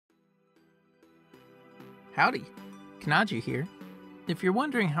Howdy, Kanaju here. If you're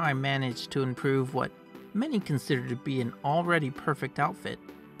wondering how I managed to improve what many consider to be an already perfect outfit,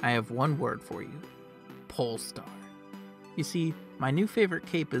 I have one word for you: Polestar. You see, my new favorite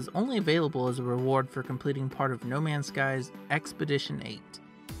cape is only available as a reward for completing part of No Man's Sky's Expedition 8,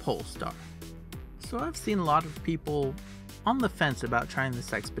 Polestar. So I've seen a lot of people on the fence about trying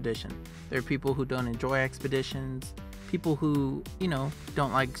this expedition. There are people who don't enjoy expeditions, people who,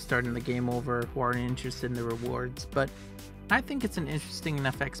 don't like starting the game over, who aren't interested in the rewards, but I think it's an interesting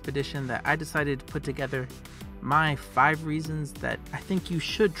enough expedition that I decided to put together my 5 reasons that I think you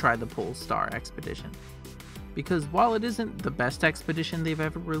should try the Polestar expedition. Because while it isn't the best expedition they've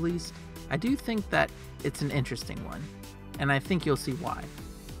ever released, I do think that it's an interesting one, and I think you'll see why.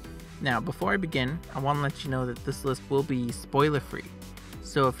 Now, before I begin, I want to let you know that this list will be spoiler-free,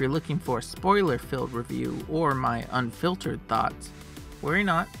 so if you're looking for a spoiler-filled review or my unfiltered thoughts, worry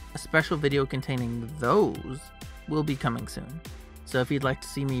not, a special video containing those will be coming soon. So if you'd like to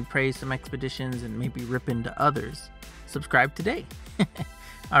see me praise some expeditions and maybe rip into others, subscribe today.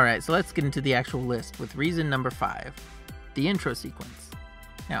 Alright, so let's get into the actual list with reason number 5, the intro sequence.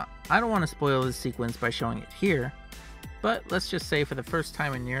 Now, I don't want to spoil this sequence by showing it here, but let's just say for the first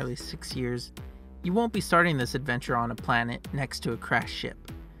time in nearly 6 years, you won't be starting this adventure on a planet next to a crashed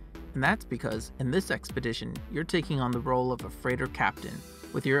ship. And that's because in this expedition, you're taking on the role of a freighter captain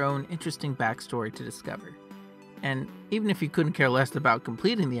with your own interesting backstory to discover. And even if you couldn't care less about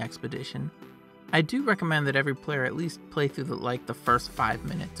completing the expedition, I do recommend that every player at least play through the first 5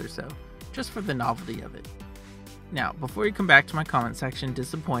 minutes or so, just for the novelty of it. Now, before you come back to my comment section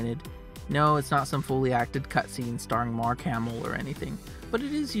disappointed, no, it's not some fully acted cutscene starring Mark Hamill or anything, but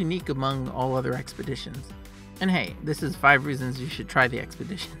it is unique among all other expeditions. And hey, this is 5 reasons you should try the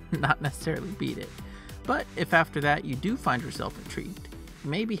expedition, not necessarily beat it. But if after that you do find yourself intrigued, you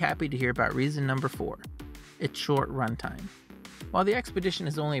may be happy to hear about reason number 4, its short runtime. While the expedition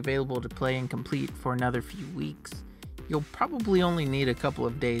is only available to play and complete for another few weeks, you'll probably only need a couple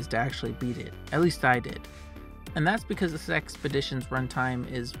of days to actually beat it, at least I did. And that's because this expedition's runtime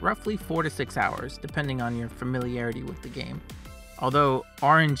is roughly 4 to 6 hours, depending on your familiarity with the game. Although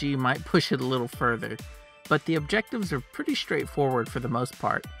RNG might push it a little further, but the objectives are pretty straightforward for the most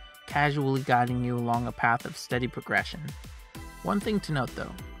part, casually guiding you along a path of steady progression. One thing to note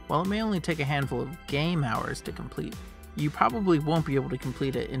though, while it may only take a handful of game hours to complete, you probably won't be able to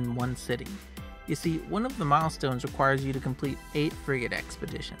complete it in one sitting. You see, one of the milestones requires you to complete 8 frigate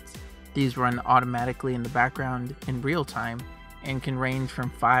expeditions. These run automatically in the background in real time and can range from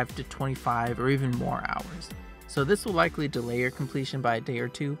 5 to 25 or even more hours. So this will likely delay your completion by a day or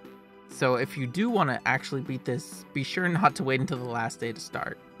two. So if you do want to actually beat this, be sure not to wait until the last day to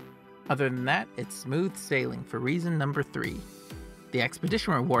start. Other than that, it's smooth sailing for reason number 3, the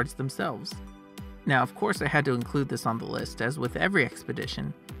expedition rewards themselves. Now, of course I had to include this on the list, as with every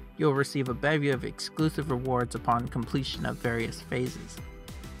expedition, you'll receive a bevy of exclusive rewards upon completion of various phases.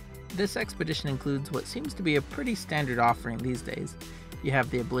 This expedition includes what seems to be a pretty standard offering these days. You have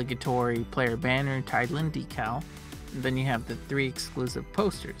the obligatory player banner, title, and decal, and then you have the 3 exclusive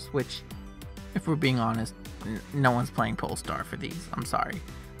posters, which, if we're being honest, no one's playing Polestar for these, I'm sorry.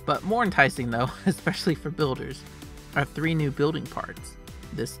 But more enticing though, especially for builders, are 3 new building parts: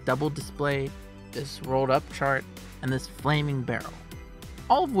 this double display, this rolled up chart, and this flaming barrel.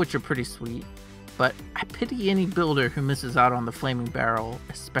 All of which are pretty sweet, but I pity any builder who misses out on the flaming barrel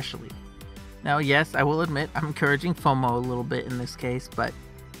especially. Now yes, I will admit I'm encouraging FOMO a little bit in this case, but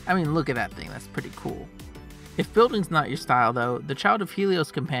I mean, look at that thing, that's pretty cool. If building's not your style though, the Child of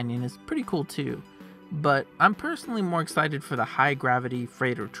Helios companion is pretty cool too, but I'm personally more excited for the high gravity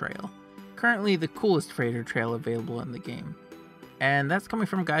freighter trail, currently the coolest freighter trail available in the game. And that's coming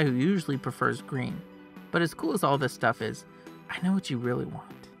from a guy who usually prefers green. But as cool as all this stuff is, I know what you really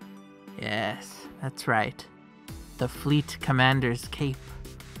want. Yes, that's right. The Fleet Commander's cape.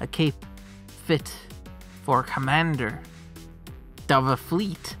 A cape fit for a commander of a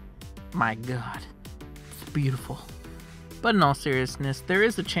fleet. My god, it's beautiful. But in all seriousness, there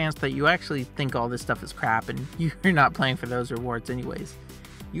is a chance that you actually think all this stuff is crap and you're not playing for those rewards anyways.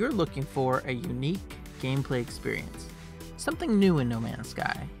 You're looking for a unique gameplay experience. Something new in No Man's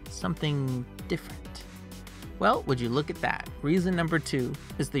Sky. Something different. Well, would you look at that? Reason number 2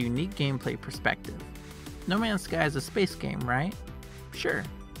 is the unique gameplay perspective. No Man's Sky is a space game, right? Sure.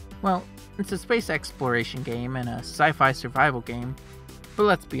 Well, it's a space exploration game and a sci-fi survival game, but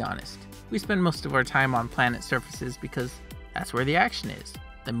let's be honest. We spend most of our time on planet surfaces because that's where the action is,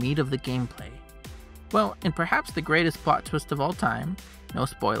 the meat of the gameplay. Well, in perhaps the greatest plot twist of all time, no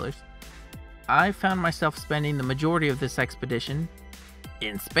spoilers, I found myself spending the majority of this expedition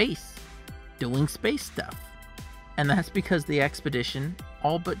in space. doing space stuff. And that's because the expedition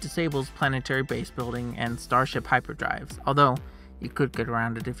all but disables planetary base building and starship hyperdrives, although you could get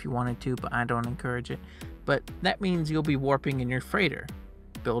around it if you wanted to, but I don't encourage it. But that means you'll be warping in your freighter,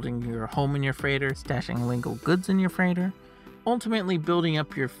 building your home in your freighter, stashing illegal goods in your freighter, ultimately building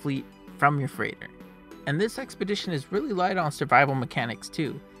up your fleet from your freighter. And this expedition is really light on survival mechanics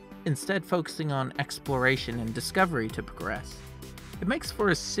too, instead focusing on exploration and discovery to progress. It makes for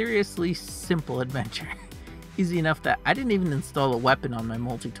a seriously simple adventure. Easy enough that I didn't even install a weapon on my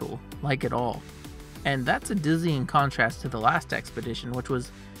multi-tool, like at all. And that's a dizzying contrast to the last expedition, which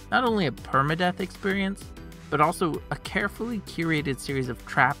was not only a permadeath experience, but also a carefully curated series of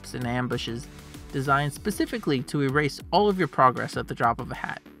traps and ambushes designed specifically to erase all of your progress at the drop of a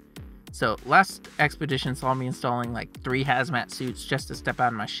hat. So last expedition saw me installing like 3 hazmat suits just to step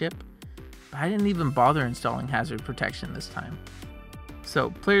out of my ship, but I didn't even bother installing hazard protection this time.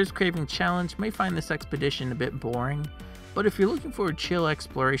 So players craving challenge may find this expedition a bit boring, but if you're looking for a chill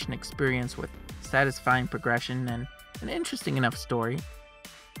exploration experience with satisfying progression and an interesting enough story,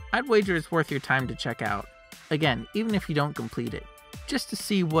 I'd wager it's worth your time to check out. Again, even if you don't complete it, just to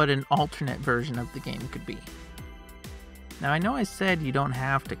see what an alternate version of the game could be. Now I know I said you don't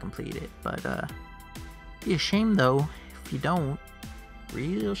have to complete it, but be a shame though if you don't.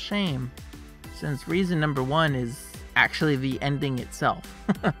 Real shame. Since reason number 1 is actually the ending itself.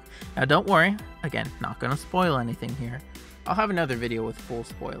 Now don't worry, again, not gonna spoil anything here. I'll have another video with full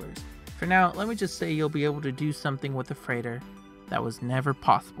spoilers. For now, let me just say you'll be able to do something with the freighter that was never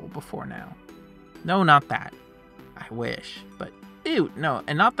possible before now. No, not that. I wish, but ew, no,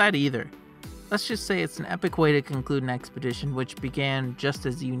 and not that either. Let's just say it's an epic way to conclude an expedition which began just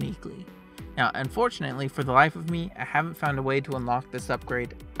as uniquely. Now, unfortunately, for the life of me, I haven't found a way to unlock this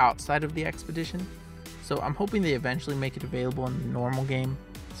upgrade outside of the expedition, so I'm hoping they eventually make it available in the normal game,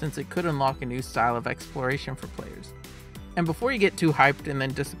 since it could unlock a new style of exploration for players. And before you get too hyped and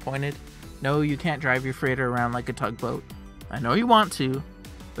then disappointed, no, you can't drive your freighter around like a tugboat. I know you want to,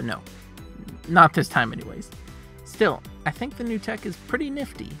 but no. Not this time anyways. Still, I think the new tech is pretty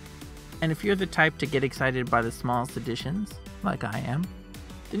nifty, and if you're the type to get excited by the smallest additions, like I am,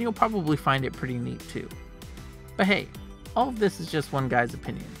 then you'll probably find it pretty neat too. But hey, all of this is just one guy's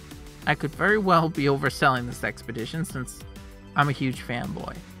opinion. I could very well be overselling this expedition since I'm a huge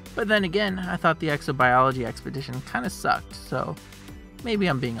fanboy. But then again, I thought the exobiology expedition kinda sucked, so maybe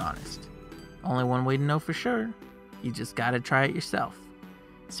I'm being honest. Only one way to know for sure. You just gotta try it yourself.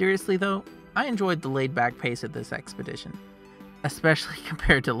 Seriously though, I enjoyed the laid-back pace of this expedition, especially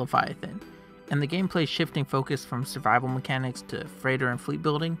compared to Leviathan, and the gameplay's shifting focus from survival mechanics to freighter and fleet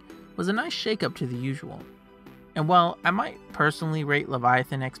building was a nice shake-up to the usual. And while I might personally rate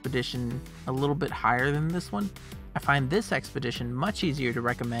Leviathan Expedition a little bit higher than this one, I find this expedition much easier to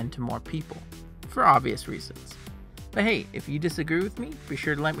recommend to more people, for obvious reasons. But hey, if you disagree with me, be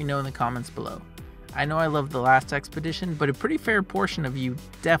sure to let me know in the comments below. I know I loved the last expedition, but a pretty fair portion of you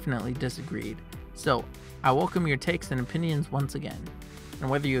definitely disagreed. So, I welcome your takes and opinions once again. And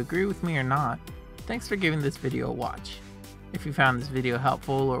whether you agree with me or not, thanks for giving this video a watch. If you found this video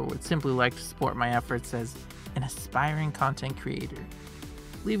helpful or would simply like to support my efforts as an aspiring content creator,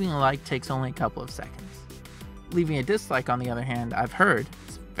 leaving a like takes only a couple of seconds. Leaving a dislike, on the other hand, I've heard,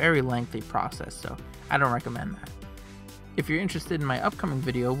 is a very lengthy process, so I don't recommend that. If you're interested in my upcoming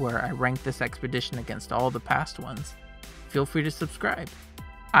video where I rank this expedition against all the past ones, feel free to subscribe.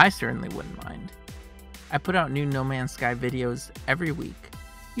 I certainly wouldn't mind. I put out new No Man's Sky videos every week,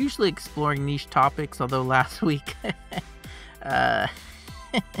 usually exploring niche topics, although last week, yeah,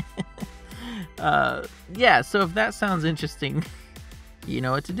 so if that sounds interesting, you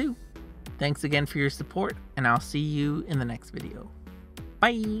know what to do. Thanks again for your support, and I'll see you in the next video.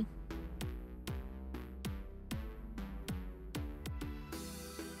 Bye!